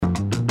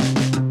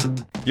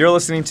You're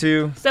listening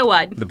to So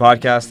What? The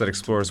podcast that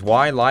explores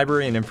why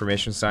library and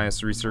information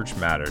science research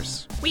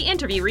matters. We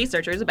interview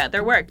researchers about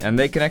their work. And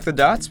they connect the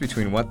dots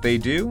between what they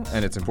do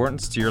and its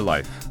importance to your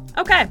life.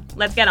 Okay,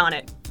 let's get on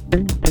it.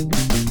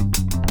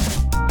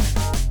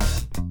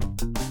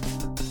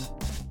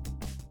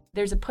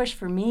 There's a push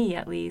for me,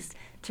 at least,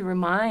 to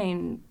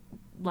remind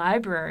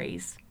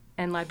libraries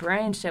and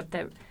librarianship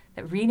that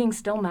reading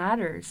still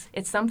matters.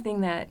 It's something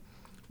that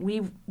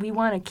we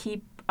want to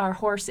keep our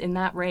horse in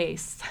that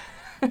race.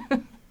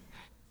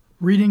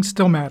 Reading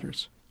Still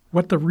Matters,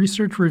 What the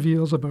Research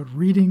Reveals About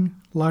Reading,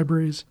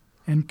 Libraries,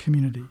 and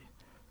Community.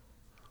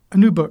 A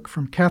new book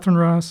from Catherine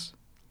Ross,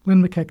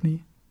 Lynn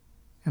McKechnie,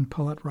 and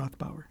Paulette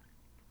Rothbauer.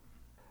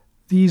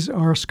 These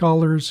are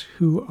scholars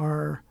who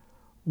are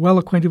well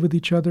acquainted with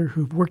each other,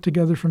 who've worked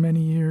together for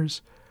many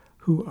years,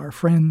 who are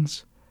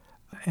friends,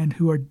 and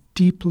who are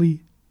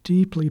deeply,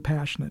 deeply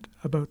passionate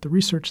about the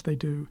research they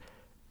do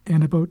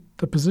and about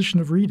the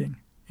position of reading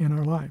in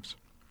our lives,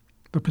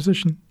 the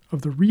position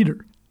of the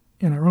reader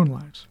in our own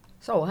lives.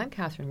 So I'm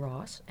Catherine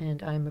Ross,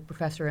 and I'm a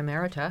professor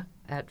emerita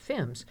at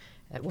FIMS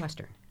at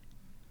Western.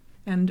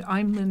 And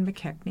I'm Lynn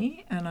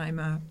McKechnie, and I'm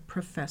a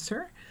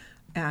professor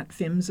at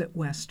FIMS at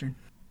Western.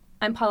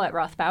 I'm Paulette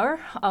Rothbauer.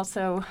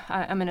 Also,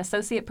 I'm an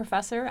associate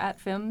professor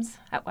at FIMS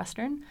at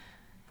Western.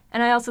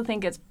 And I also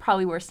think it's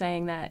probably worth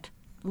saying that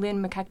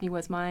Lynn McKechnie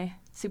was my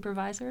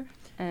supervisor.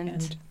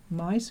 And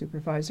my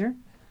supervisor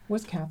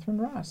was Catherine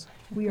Ross.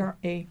 We are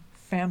a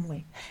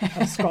family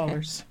of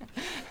scholars.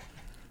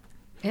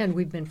 And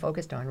we've been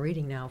focused on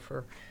reading now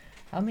for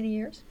how many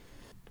years?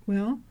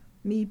 Well,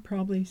 me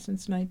probably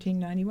since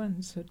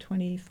 1991, so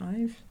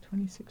 25,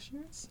 26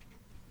 years.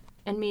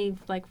 And me,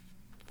 like,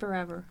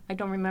 forever. I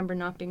don't remember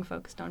not being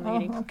focused on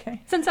reading. Oh,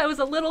 okay. Since I was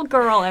a little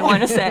girl, I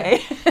want to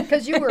say.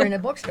 Because you were in a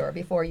bookstore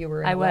before you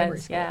were in a library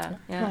school. Yeah.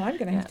 Well, I'm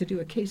going to have to do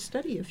a case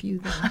study of you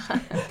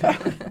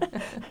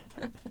then.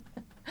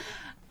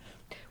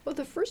 Well,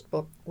 the first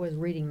book was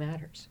Reading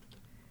Matters.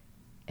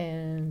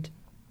 And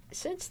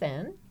since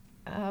then,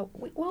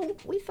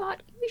 we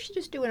thought we should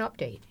just do an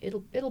update.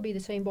 It'll be the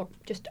same book,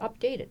 just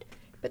updated.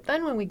 But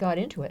then when we got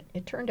into it,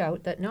 it turned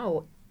out that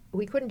no,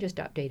 we couldn't just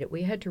update it.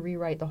 We had to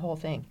rewrite the whole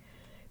thing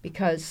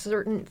because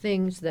certain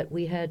things that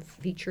we had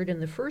featured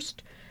in the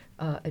first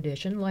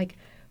edition, like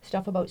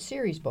stuff about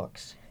series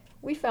books,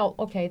 we felt,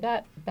 okay,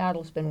 that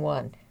battle's been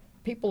won.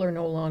 People are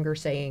no longer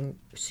saying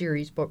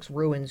series books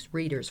ruins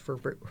readers for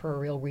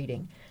real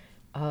reading.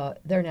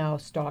 They're now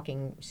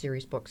stocking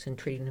series books and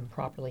treating them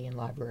properly in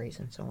libraries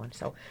and so on.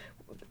 So,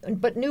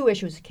 but new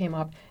issues came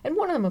up, and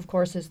one of them, of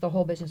course, is the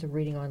whole business of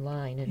reading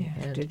online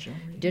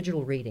and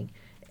digital reading.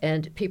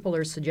 And people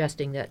are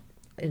suggesting that,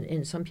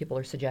 and some people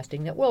are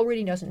suggesting that, well,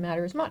 reading doesn't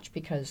matter as much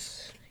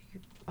because,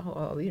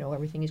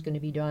 everything is going to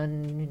be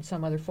done in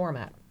some other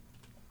format.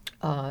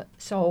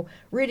 So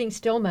reading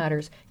still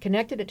matters,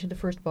 connected it to the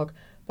first book,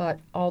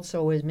 but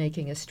also is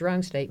making a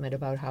strong statement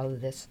about how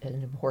this is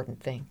an important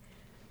thing.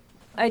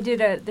 I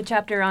did the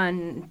chapter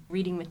on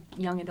reading with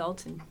young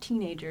adults and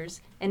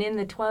teenagers, and in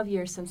the 12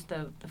 years since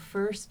the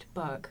first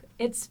book,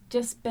 it's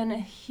just been a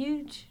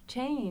huge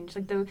change.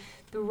 Like the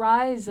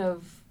rise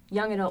of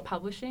young adult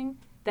publishing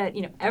that,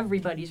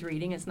 everybody's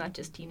reading. It's not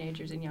just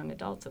teenagers and young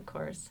adults, of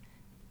course.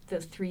 The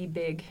three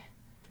big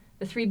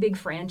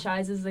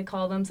franchises, they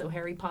call them, so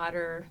Harry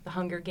Potter, The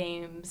Hunger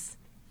Games,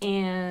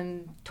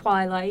 and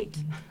Twilight,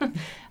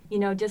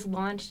 just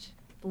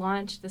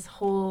launched this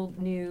whole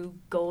new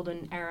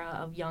golden era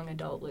of young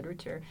adult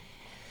literature.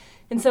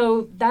 And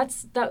so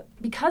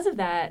because of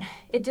that,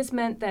 it just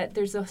meant that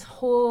there's a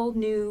whole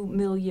new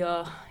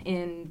milieu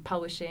in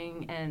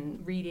publishing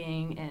and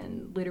reading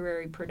and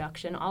literary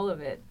production, all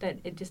of it, that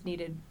it just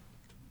needed,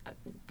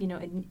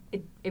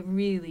 it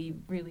really,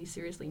 really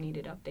seriously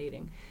needed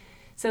updating.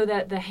 So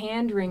that the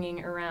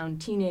hand-wringing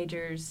around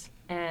teenagers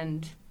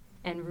and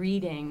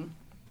reading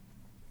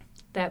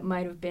that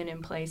might have been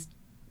in place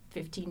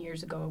 15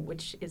 years ago,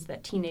 which is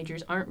that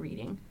teenagers aren't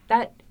reading,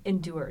 that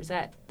endures.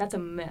 That's a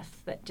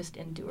myth that just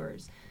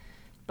endures.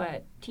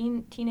 But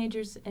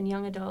teenagers and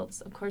young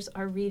adults, of course,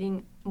 are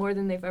reading more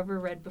than they've ever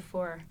read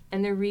before.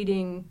 And they're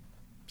reading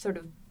sort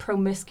of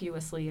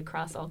promiscuously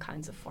across all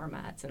kinds of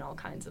formats and all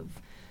kinds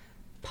of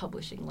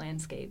publishing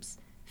landscapes.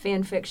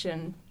 Fan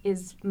fiction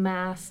is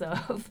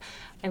massive,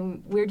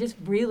 and we're just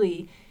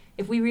really,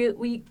 if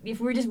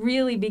we're just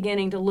really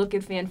beginning to look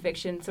at fan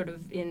fiction sort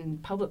of in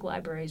public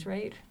libraries,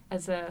 right?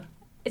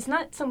 It's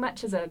not so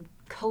much as a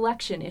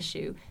collection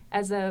issue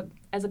as a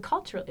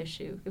cultural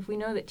issue. If we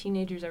know that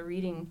teenagers are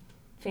reading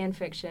fan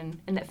fiction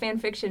and that fan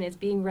fiction is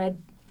being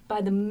read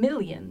by the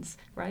millions,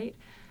 right?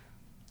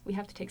 We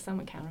have to take some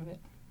account of it.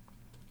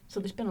 So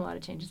there's been a lot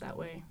of changes that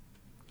way.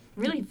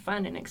 Really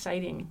fun and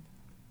exciting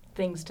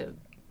things to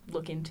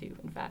look into,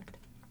 in fact.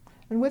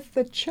 And with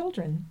the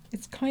children,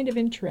 it's kind of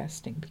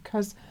interesting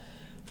because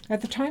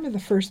at the time of the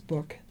first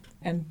book,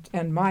 and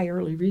my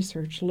early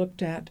research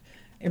looked at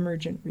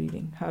emergent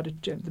reading,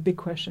 the big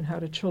question, how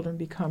do children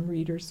become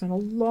readers? And a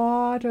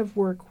lot of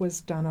work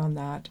was done on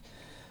that.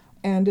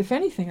 And if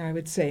anything, I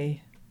would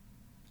say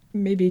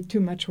maybe too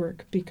much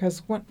work, because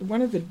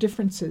one of the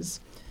differences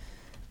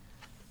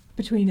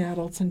between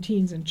adults and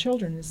teens and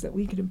children is that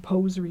we could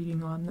impose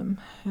reading on them.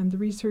 And the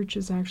research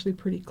is actually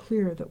pretty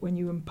clear that when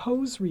you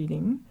impose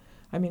reading,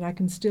 I mean, I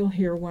can still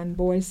hear one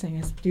boy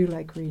saying, "Do you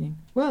like reading?"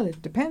 "Well,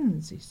 it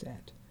depends," he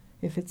said.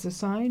 "If it's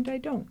assigned, I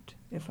don't.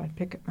 If I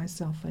pick it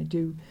myself, I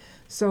do."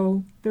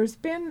 So there's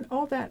been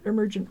all that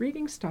emergent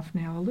reading stuff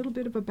now, a little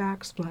bit of a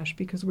backsplash,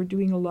 because we're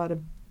doing a lot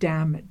of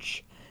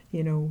damage.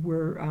 You know,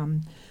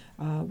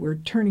 we're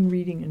turning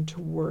reading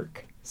into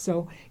work.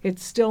 So it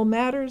still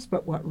matters,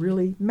 but what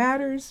really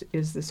matters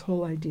is this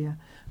whole idea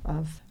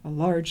of a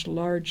large,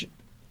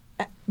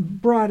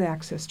 broad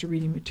access to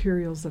reading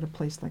materials that a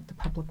place like the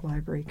public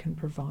library can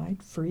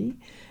provide, free,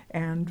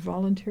 and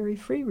voluntary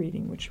free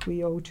reading, which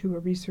we owe to a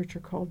researcher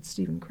called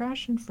Stephen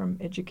Krashen from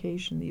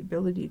Education, the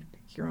ability to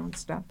pick your own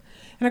stuff.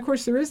 And of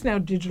course, there is now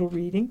digital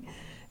reading.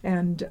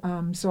 And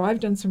so I've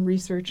done some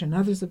research, and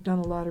others have done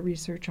a lot of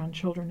research on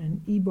children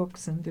and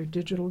ebooks and their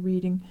digital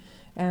reading.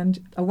 And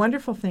a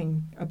wonderful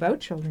thing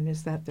about children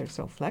is that they're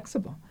so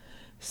flexible.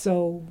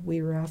 So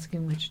we were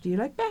asking, which do you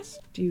like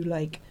best? Do you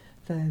like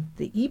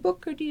the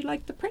ebook, or do you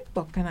like the print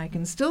book? And I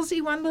can still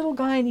see one little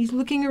guy, and he's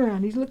looking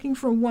around. He's looking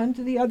from one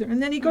to the other.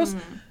 And then he goes,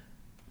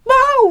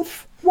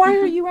 "Both! Why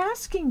are you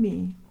asking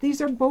me?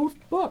 These are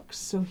both books."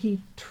 So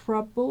he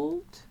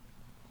troubled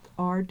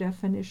our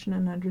definition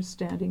and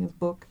understanding of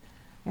book.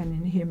 And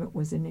in him it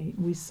was innate.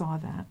 We saw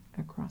that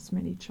across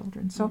many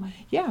children. So,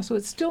 so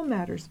it still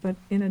matters, but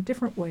in a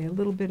different way, a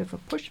little bit of a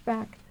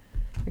pushback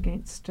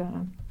against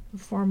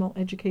formal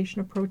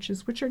education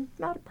approaches, which are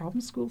not a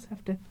problem. Schools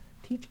have to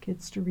teach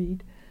kids to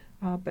read.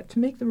 But to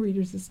make them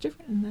readers is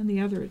different. And then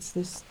the other, it's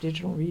this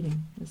digital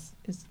reading is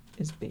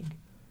big.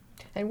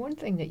 And one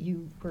thing that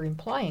you were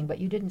implying, but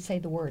you didn't say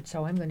the word,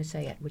 so I'm going to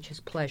say it, which is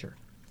pleasure.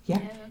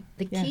 Yeah.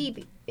 The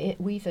key,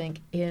 we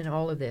think, in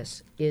all of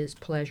this is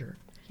pleasure.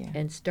 Yeah.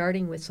 And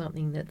starting with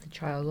something that the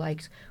child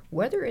likes,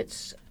 whether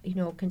it's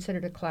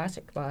considered a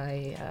classic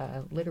by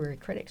literary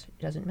critics,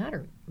 it doesn't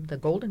matter. The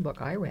Golden Book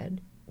I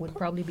read would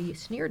probably be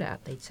sneered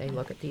at. They'd say,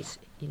 "Look at these,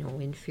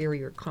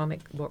 inferior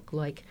comic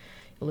book-like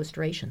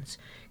illustrations,"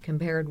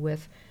 compared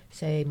with,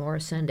 say,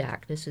 Morris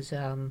Sendak. This is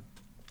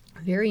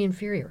very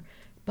inferior,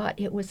 but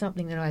it was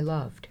something that I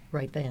loved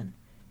right then.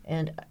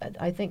 And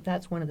I think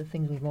that's one of the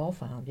things we've all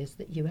found, is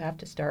that you have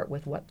to start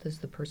with what does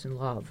the person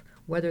love,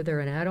 whether they're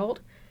an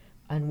adult,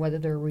 and whether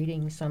they're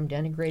reading some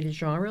denigrated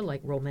genre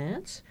like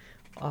romance,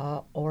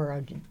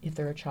 or if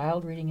they're a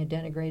child reading a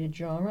denigrated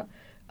genre,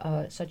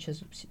 such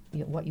as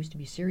what used to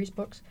be series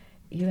books,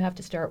 you have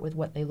to start with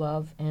what they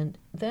love and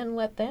then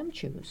let them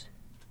choose.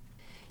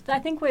 So I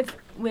think with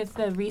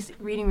the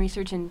reading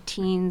research in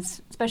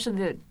teens,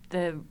 especially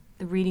the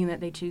reading that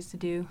they choose to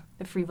do,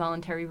 the free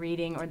voluntary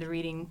reading or the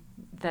reading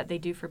that they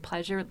do for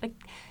pleasure, like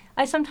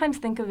I sometimes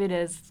think of it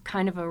as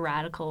kind of a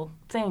radical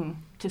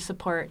thing to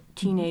support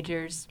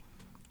teenagers'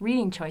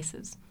 reading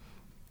choices.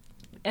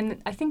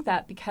 And I think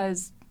that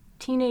because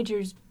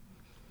teenagers'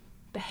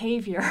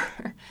 behavior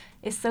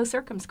is so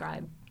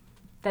circumscribed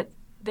that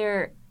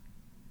their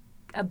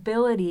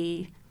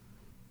ability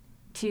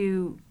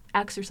to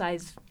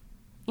exercise,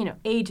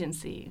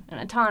 agency and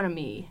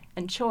autonomy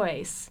and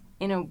choice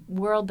in a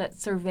world that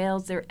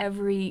surveils their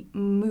every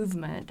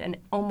movement and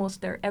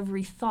almost their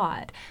every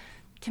thought,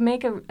 to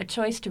make a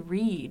choice to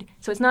read.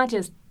 So it's not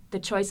just the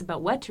choice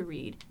about what to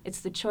read,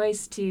 it's the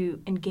choice to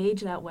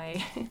engage that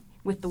way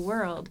with the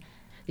world.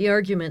 The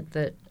argument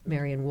that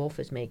Marian Wolf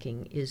is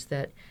making is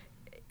that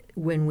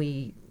when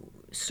we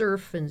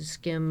surf and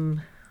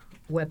skim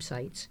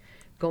websites,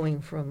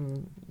 going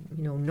from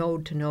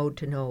node to node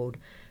to node,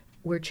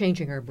 we're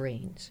changing our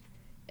brains.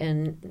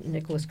 And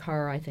Nicholas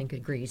Carr, I think,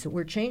 agrees that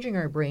we're changing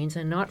our brains,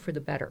 and not for the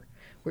better.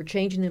 We're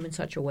changing them in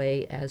such a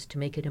way as to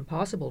make it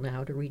impossible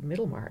now to read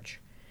Middlemarch.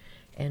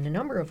 And a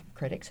number of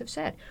critics have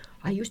said,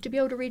 "I used to be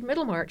able to read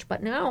Middlemarch,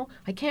 but now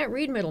I can't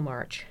read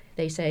Middlemarch."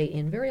 They say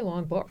in very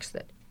long books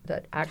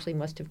that actually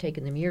must have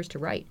taken them years to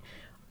write.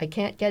 "I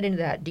can't get into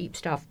that deep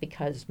stuff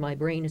because my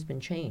brain has been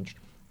changed."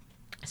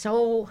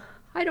 So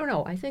I don't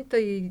know. I think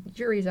the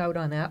jury's out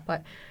on that,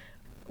 but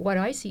what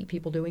I see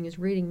people doing is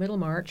reading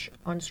Middlemarch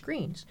on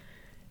screens.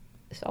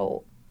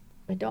 So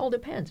it all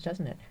depends,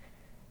 doesn't it?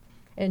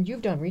 And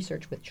you've done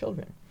research with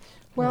children.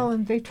 Well,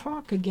 and they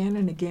talk again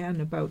and again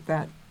about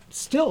that,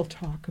 still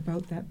talk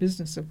about that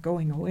business of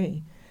going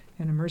away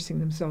and immersing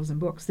themselves in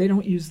books. They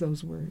don't use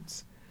those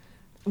words.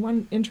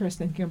 One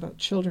interesting thing about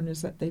children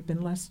is that they've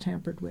been less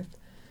tampered with.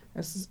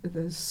 As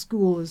the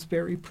school is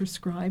very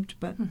prescribed,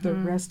 but the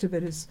rest of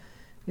it is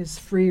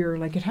freer.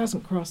 Like, it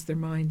hasn't crossed their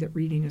mind that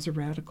reading is a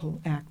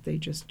radical act. They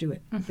just do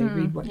it. They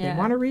read what they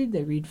want to read.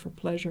 They read for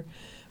pleasure.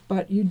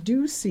 But you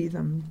do see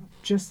them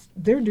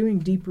they're doing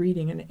deep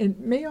reading. And it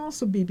may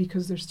also be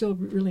because they're still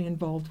really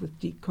involved with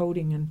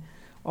decoding and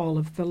all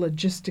of the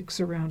logistics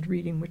around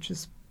reading, which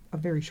is a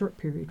very short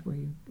period where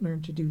you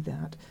learn to do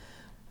that.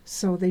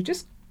 So they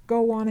just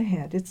go on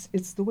ahead.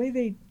 It's the way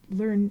they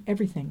learn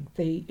everything.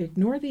 They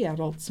ignore the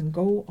adults and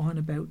go on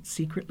about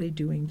secretly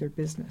doing their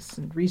business.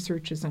 And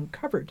research has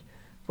uncovered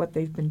what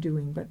they've been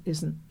doing, but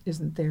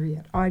isn't there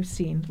yet. I've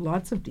seen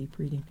lots of deep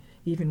reading,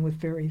 even with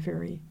very,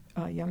 very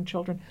young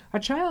children.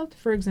 A child,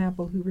 for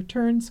example, who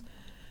returns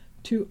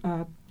to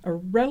a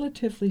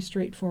relatively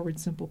straightforward,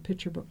 simple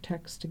picture book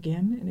text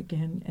again and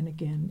again and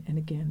again and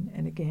again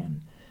and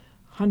again,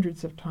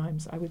 hundreds of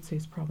times, I would say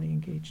is probably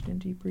engaged in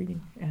deep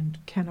reading and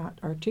cannot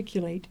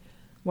articulate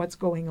what's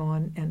going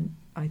on, and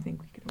I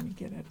think we could only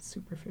get at it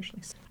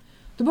superficially.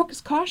 The book is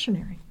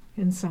cautionary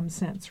in some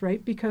sense,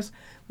 right? Because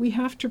we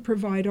have to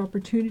provide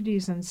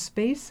opportunities and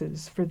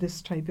spaces for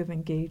this type of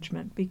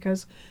engagement,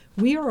 because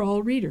we are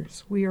all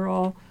readers. We are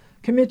all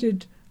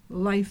committed,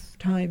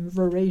 lifetime,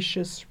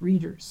 voracious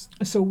readers.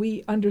 So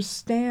we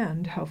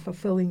understand how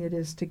fulfilling it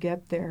is to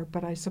get there,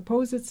 but I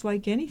suppose it's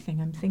like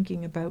anything. I'm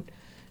thinking about,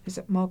 is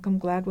it Malcolm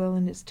Gladwell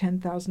and his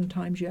 10,000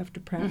 times you have to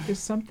practice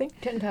something?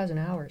 10,000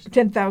 hours.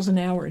 10,000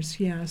 hours,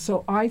 yeah.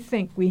 So I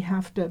think we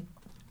have to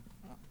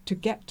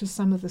get to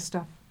some of the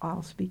stuff.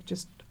 I'll speak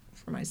just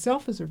for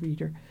myself as a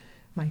reader,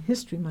 my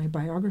history, my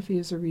biography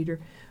as a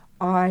reader.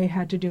 I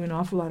had to do an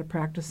awful lot of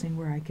practicing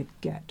where I could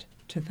get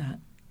to that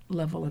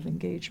level of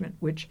engagement,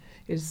 which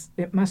is,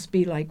 it must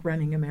be like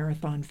running a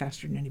marathon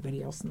faster than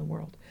anybody else in the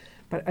world.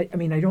 But I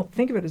mean, I don't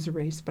think of it as a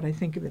race, but I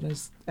think of it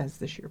as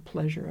the sheer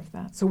pleasure of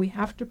that. So we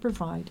have to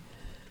provide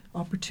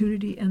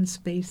opportunity and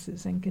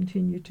spaces and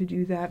continue to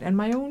do that. And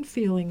my own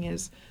feeling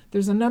is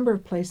there's a number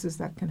of places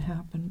that can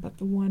happen, but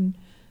the one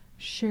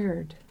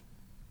shared,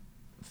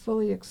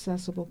 fully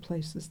accessible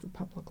place is the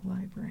public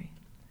library.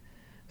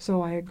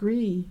 So I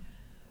agree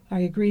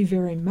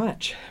very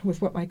much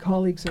with what my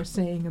colleagues are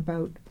saying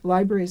about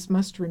libraries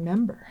must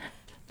remember.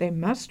 They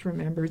must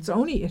remember.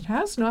 It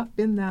has not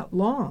been that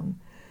long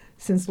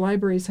since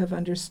libraries have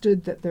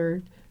understood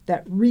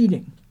that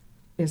reading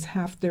is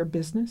half their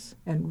business,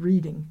 and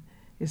reading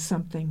is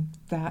something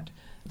that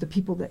the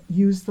people that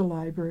use the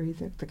library,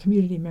 that the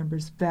community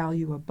members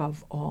value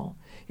above all.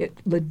 It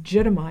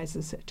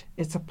legitimizes it.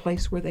 It's a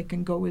place where they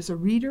can go as a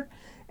reader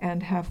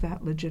and have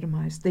that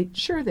legitimized. They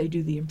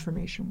do the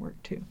information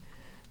work too.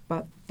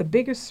 But the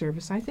biggest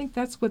service, I think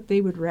that's what they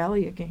would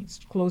rally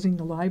against, closing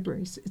the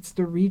libraries. It's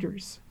the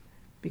readers,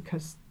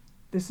 because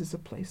this is a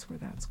place where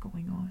that's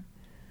going on.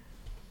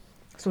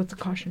 So it's a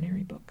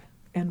cautionary book.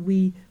 And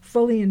we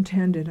fully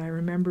intended, I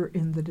remember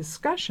in the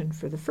discussion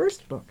for the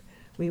first book,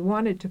 we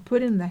wanted to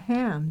put in the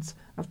hands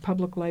of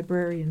public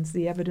librarians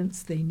the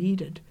evidence they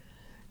needed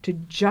to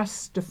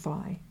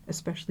justify,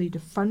 especially to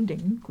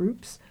funding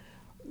groups,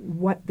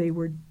 what they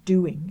were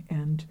doing.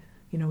 And,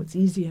 you know, it's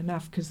easy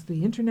enough because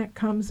the internet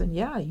comes and,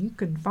 yeah, you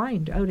can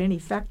find out any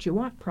fact you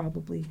want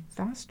probably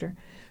faster.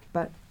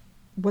 But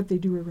what they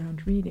do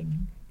around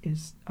reading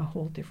is a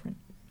whole different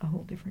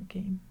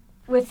game.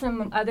 With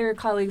some other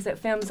colleagues at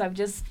FIMS,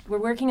 we're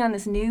working on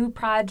this new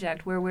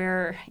project where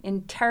we're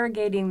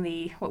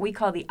interrogating what we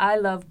call the I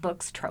love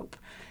books trope.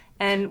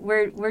 And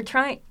we're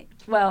trying,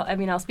 well, I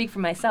mean, I'll speak for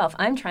myself.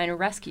 I'm trying to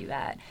rescue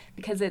that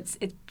because it's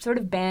sort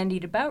of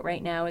bandied about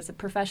right now as a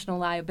professional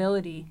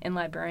liability in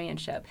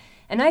librarianship.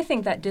 And I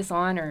think that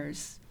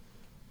dishonors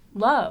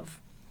love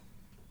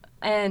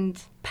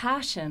and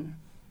passion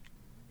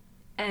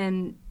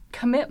and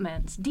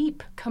commitments,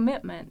 deep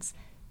commitments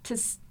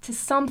to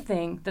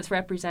something that's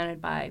represented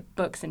by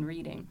books and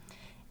reading.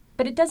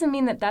 But it doesn't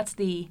mean that that's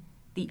the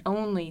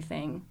only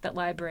thing that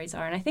libraries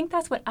are. And I think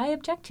that's what I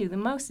object to the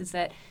most, is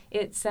that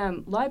it's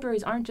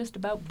libraries aren't just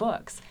about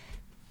books.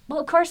 Well,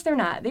 of course they're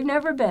not. They've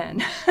never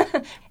been.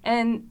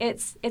 And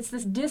it's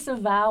this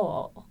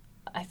disavowal,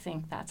 I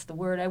think that's the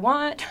word I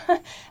want,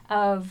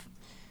 of,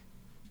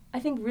 I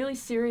think, really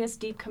serious,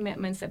 deep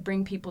commitments that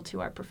bring people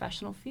to our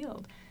professional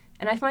field.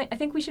 And I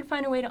think we should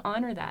find a way to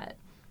honor that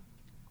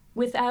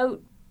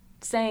without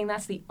saying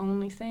that's the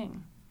only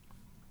thing.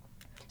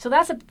 So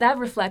that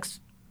reflects,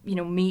 you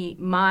know,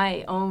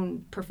 my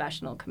own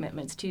professional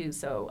commitments too.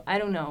 So I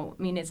don't know.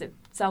 I mean, is it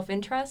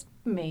self-interest?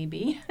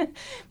 Maybe.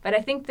 But I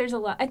do think there's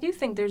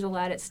a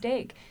lot at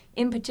stake,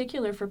 in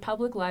particular for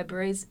public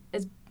libraries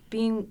as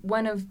being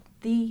one of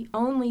the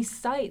only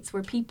sites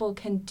where people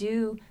can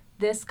do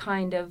this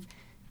kind of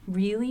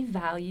really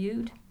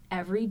valued,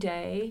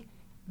 everyday,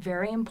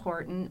 very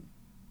important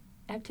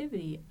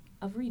activity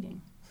of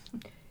reading.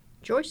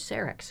 Joyce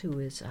Sareks, who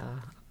is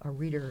a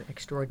reader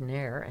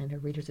extraordinaire and a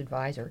reader's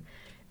advisor,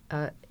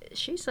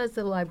 she says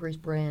the library's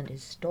brand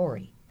is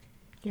story,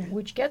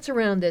 which gets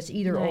around this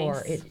either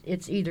or.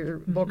 It's either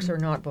books or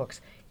not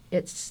books.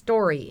 It's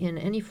story in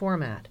any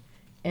format.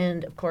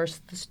 And, of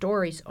course, the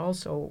stories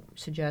also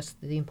suggest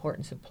the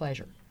importance of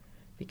pleasure,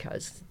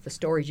 because the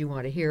stories you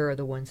want to hear are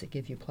the ones that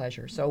give you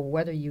pleasure. So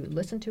whether you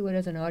listen to it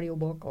as an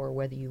audiobook, or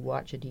whether you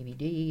watch a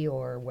DVD,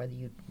 or whether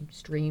you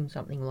stream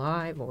something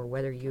live, or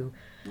whether you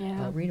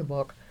read a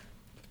book,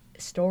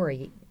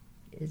 story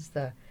is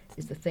the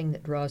thing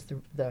that draws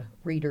the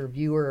reader,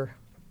 viewer,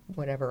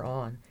 whatever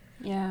on.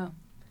 Yeah.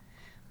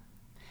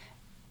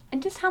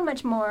 And just how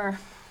much more,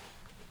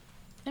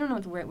 I don't know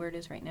what the right word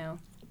is right now.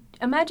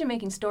 Imagine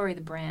making story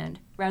the brand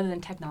rather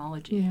than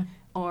technology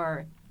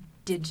or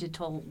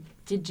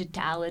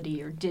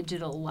digitality or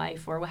digital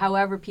life, or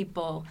however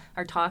people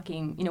are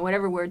talking,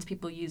 whatever words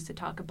people use to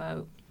talk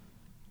about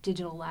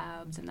digital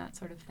labs and that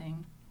sort of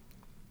thing.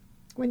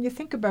 When you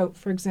think about,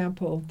 for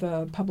example,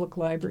 the public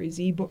library's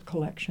e-book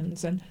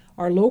collections and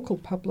our local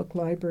public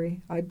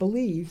library, I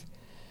believe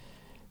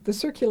the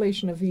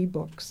circulation of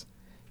e-books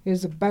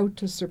is about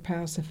to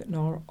surpass, if it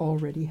not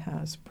already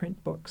has,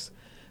 print books.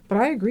 But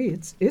I agree,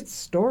 it's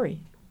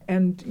story.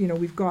 And,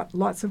 we've got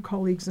lots of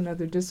colleagues in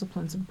other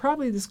disciplines, and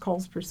probably this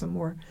calls for some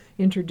more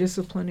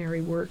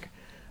interdisciplinary work.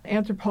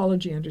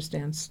 Anthropology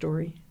understands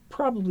story,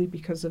 probably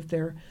because of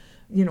their,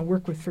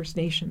 work with First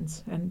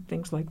Nations and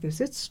things like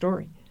this. It's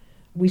story.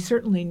 We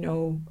certainly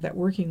know that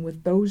working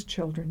with those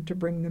children to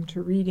bring them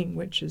to reading,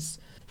 which is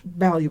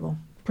valuable,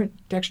 print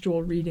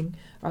textual reading,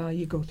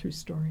 you go through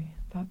story.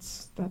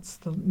 That's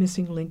the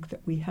missing link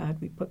that we had.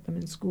 We put them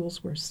in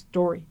schools where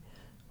story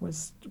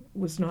was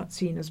not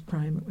seen as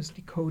prime, it was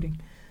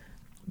decoding.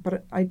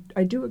 But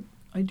I do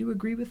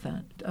agree with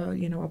that.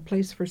 A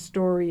place for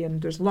story,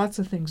 and there's lots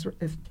of things.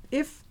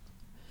 If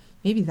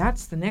maybe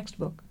that's the next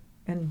book,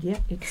 and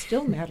yet it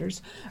still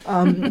matters,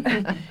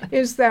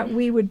 is that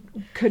we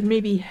could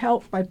maybe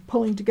help by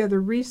pulling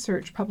together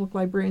research. Public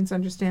librarians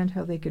understand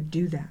how they could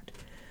do that.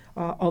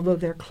 Although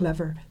they're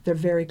clever, they're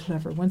very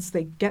clever. Once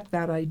they get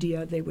that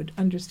idea, they would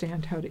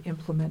understand how to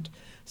implement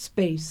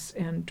space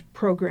and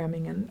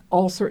programming and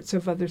all sorts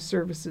of other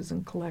services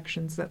and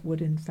collections that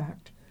would, in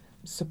fact,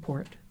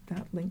 support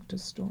that link to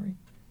story,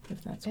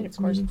 if that's and what's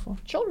of course, meaningful.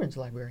 Children's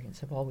librarians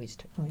have always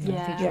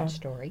Yeah. featured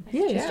story.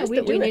 Yeah, It's yeah, just we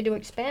that we do need it. to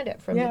expand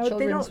it from the But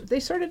children's. they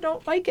sort of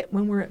don't like it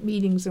when we're at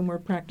meetings and we're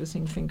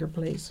practicing finger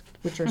plays,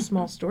 which are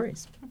small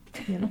stories,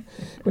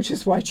 which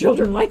is why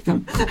children like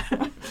them.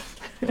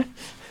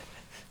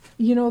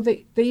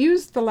 They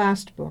used the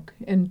last book,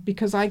 and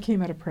because I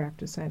came out of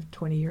practice, I have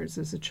 20 years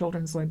as a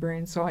children's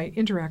librarian, so I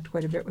interact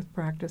quite a bit with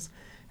practice,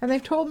 and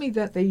they've told me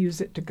that they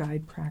use it to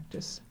guide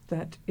practice,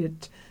 that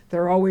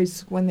they're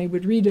always, when they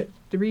would read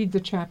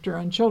the chapter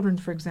on children,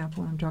 for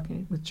example, when I'm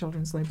talking with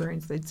children's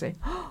librarians, they'd say,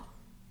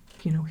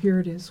 here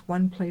it is,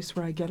 one place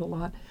where I get a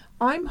lot.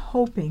 I'm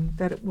hoping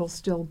that it will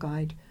still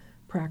guide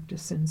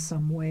practice in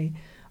some way.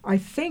 I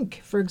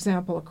think, for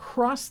example,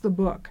 across the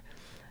book,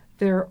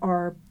 there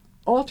are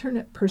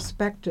alternate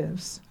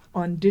perspectives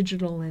on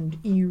digital and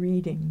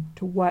e-reading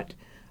to what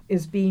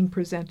is being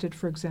presented,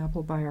 for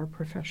example, by our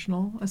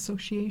professional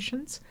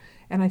associations.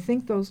 And I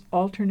think those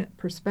alternate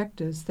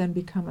perspectives then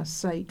become a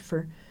site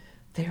for,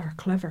 they are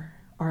clever,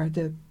 are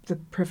the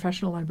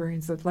professional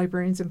librarians, the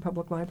librarians in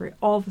public library,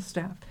 all the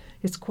staff.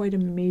 It's quite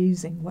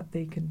amazing what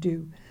they can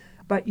do.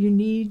 But you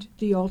need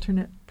the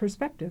alternate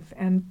perspective,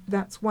 and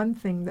that's one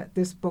thing that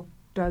this book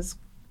does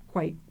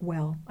quite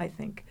well, I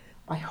think.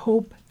 I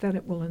hope that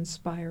it will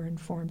inspire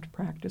informed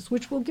practice,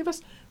 which will give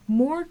us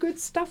more good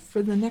stuff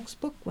for the next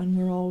book when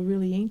we're all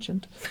really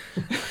ancient.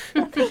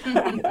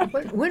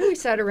 When we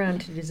sat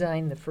around to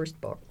design the first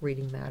book,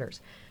 Reading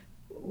Matters,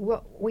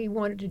 what we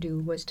wanted to do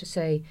was to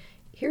say,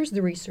 here's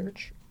the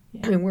research,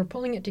 and we're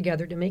pulling it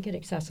together to make it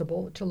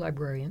accessible to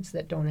librarians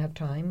that don't have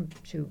time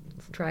to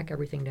track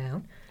everything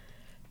down.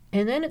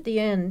 And then at the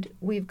end,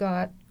 we've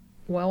got,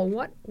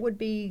 what would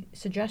be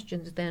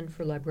suggestions then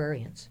for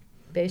librarians?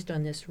 Based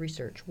on this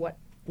research, what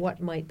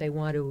might they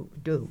want to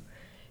do?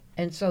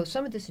 And so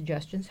some of the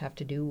suggestions have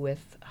to do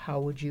with how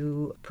would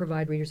you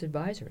provide readers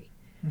advisory?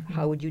 Mm-hmm.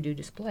 How would you do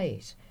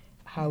displays?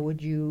 How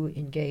would you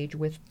engage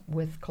with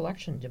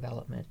collection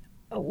development?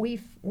 We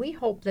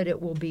hope that it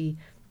will be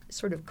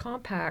sort of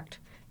compact,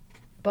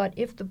 but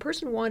if the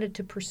person wanted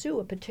to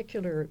pursue a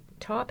particular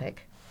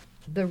topic,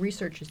 the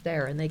research is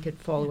there and they could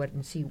follow it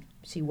and see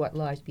what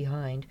lies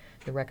behind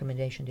the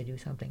recommendation to do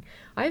something.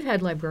 I've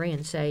had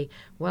librarians say,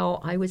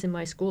 well, I was in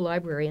my school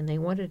library and they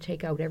wanted to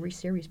take out every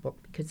series book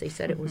because they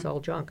said it was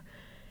all junk.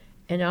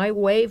 And I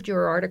waived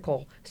your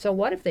article. So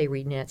what if they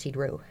read Nancy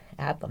Drew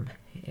at them?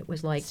 It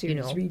was like,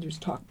 Series readers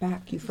talk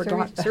back. You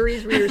forgot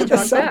Series readers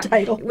talk back.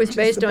 Subtitle, it was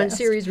based on best.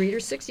 series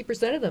readers.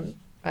 60% of them,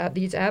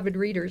 these avid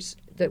readers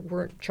that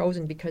weren't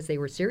chosen because they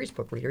were series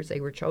book readers,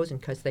 they were chosen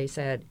because they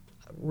said,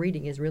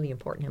 reading is really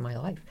important in my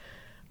life.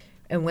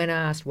 And when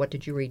asked, what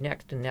did you read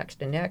next and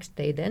next and next,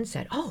 they then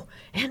said, oh,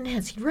 and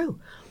Nancy Drew.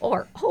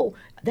 Or, oh,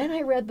 then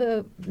I read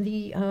the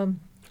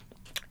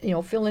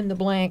fill in the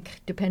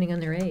blank, depending on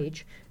their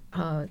age,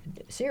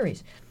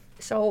 series.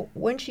 So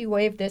when she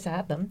waved this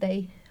at them,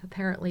 they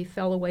apparently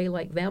fell away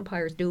like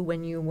vampires do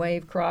when you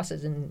wave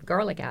crosses and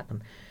garlic at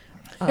them.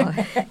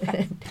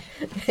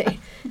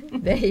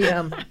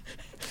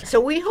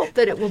 So we hope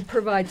that it will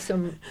provide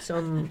some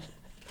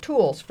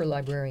tools for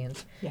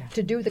librarians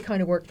to do the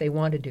kind of work they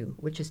want to do,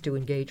 which is to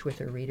engage with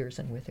their readers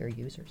and with their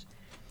users.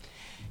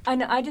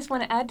 And I just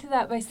want to add to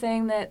that by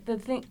saying that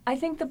I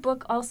think the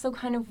book also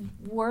kind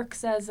of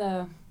works as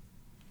a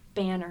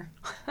banner.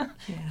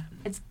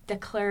 It's a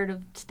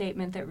declarative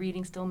statement that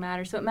reading still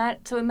matters. So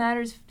it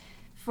matters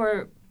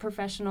for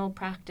professional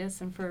practice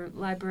and for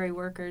library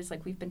workers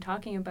like we've been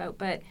talking about,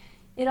 but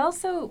it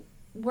also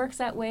works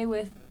that way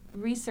with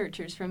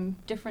researchers from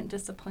different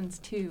disciplines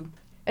too.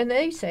 And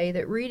they say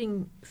that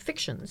reading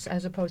fictions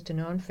as opposed to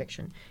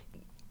nonfiction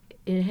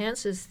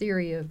enhances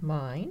theory of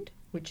mind,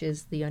 which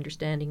is the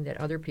understanding that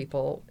other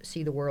people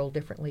see the world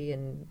differently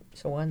and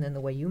so on than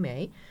the way you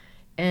may,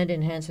 and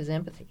enhances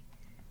empathy.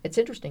 It's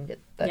interesting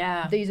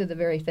that these are the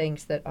very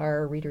things that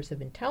our readers have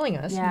been telling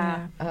us,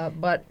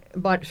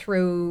 but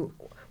through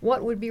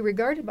what would be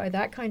regarded by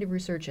that kind of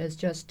research as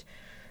just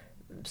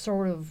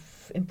sort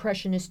of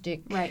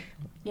impressionistic,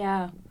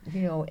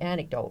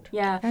 anecdote.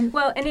 Yeah.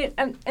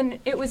 And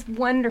it was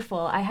wonderful.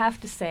 I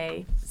have to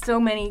say, so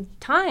many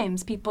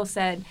times people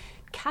said,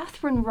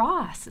 Catherine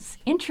Ross's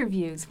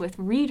interviews with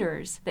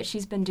readers that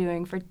she's been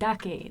doing for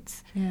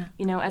decades,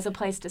 as a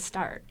place to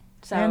start.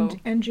 So and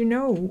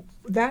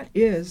that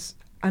is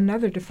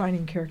another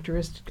defining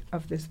characteristic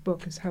of this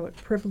book, is how it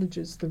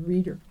privileges the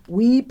reader.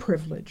 We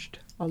privileged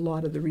a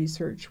lot of the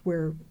research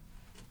where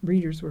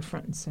readers were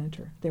front and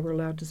center. They were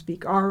allowed to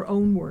speak. Our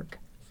own work,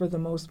 for the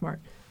most part,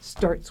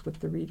 starts with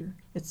the reader.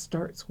 It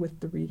starts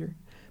with the reader,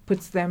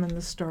 puts them in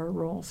the star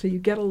role. So you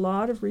get a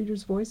lot of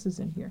readers' voices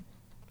in here.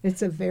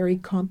 It's a very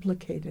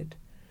complicated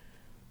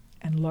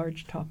and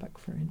large topic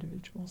for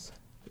individuals,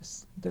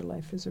 their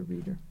life as a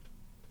reader.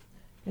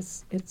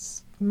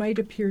 It's might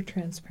appear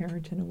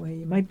transparent in a way.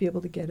 You might be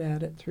able to get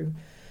at it through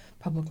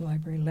public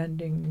library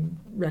lending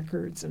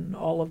records and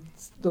all of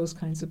those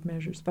kinds of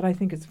measures, but I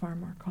think it's far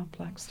more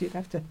complex. You'd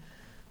have to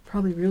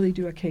probably really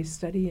do a case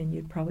study, and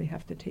you'd probably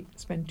have to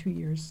spend 2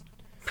 years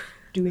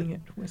doing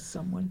it with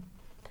someone.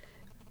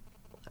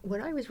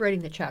 When I was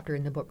writing the chapter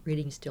in the book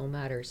Reading Still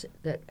Matters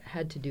that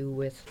had to do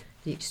with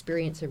the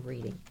experience of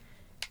reading,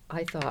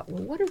 I thought,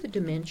 well, what are the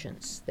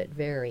dimensions that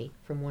vary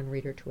from one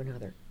reader to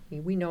another?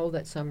 We know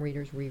that some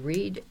readers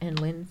reread, and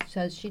Lynn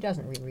says she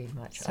doesn't reread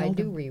much. Seldom. I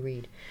do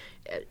reread.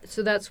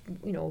 So that's,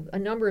 a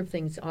number of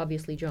things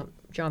obviously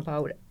jump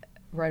out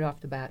right off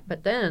the bat.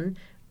 But then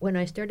when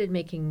I started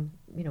thinking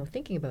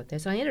about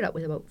this, I ended up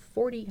with about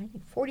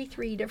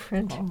 43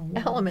 different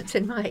elements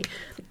in my,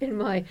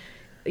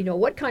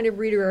 what kind of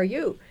reader are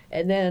you?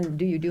 And then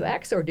do you do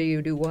X or do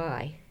you do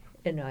Y?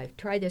 And I've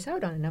tried this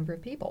out on a number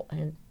of people.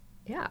 And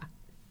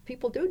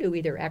people do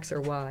either X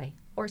or Y,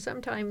 or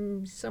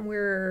sometimes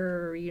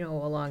somewhere,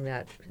 along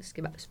that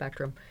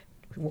spectrum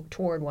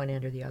toward one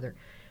end or the other.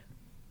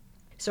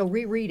 So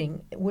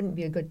rereading wouldn't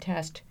be a good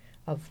test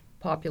of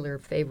popular,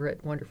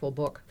 favorite, wonderful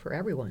book for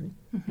everyone,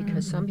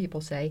 because some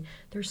people say,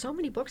 there's so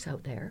many books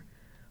out there.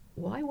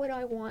 Why would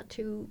I want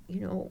to,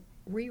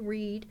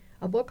 reread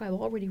a book I've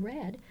already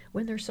read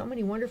when there's so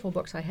many wonderful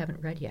books I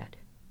haven't read yet?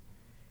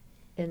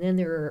 And then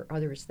there are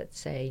others that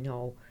say,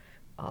 no,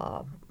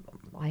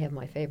 I have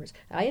my favorites.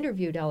 I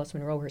interviewed Alice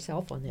Munro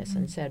herself on this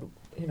and said,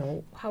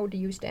 how do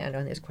you stand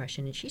on this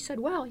question? And she said,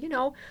 well,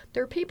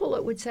 there are people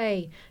that would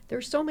say,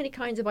 there's so many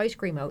kinds of ice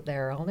cream out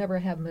there, I'll never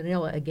have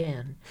vanilla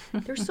again.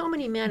 There's so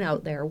many men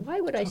out there,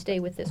 why would I stay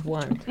with this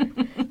one?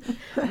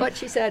 But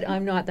she said,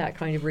 I'm not that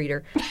kind of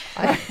reader.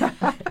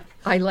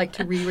 I like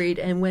to reread,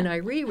 and when I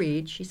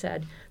reread, she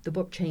said, the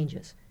book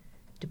changes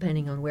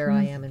depending on where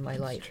I am in my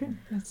life.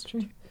 That's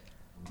true.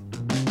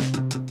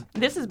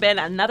 This has been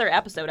another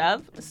episode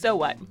of So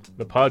What?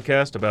 The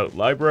podcast about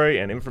library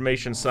and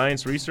information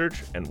science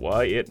research and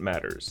why it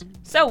matters.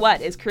 So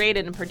What is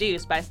created and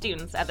produced by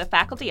students at the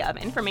Faculty of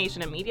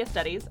Information and Media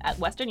Studies at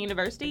Western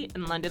University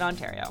in London,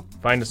 Ontario.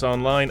 Find us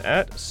online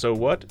at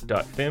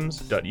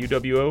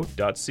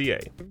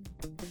sowhat.fims.uwo.ca.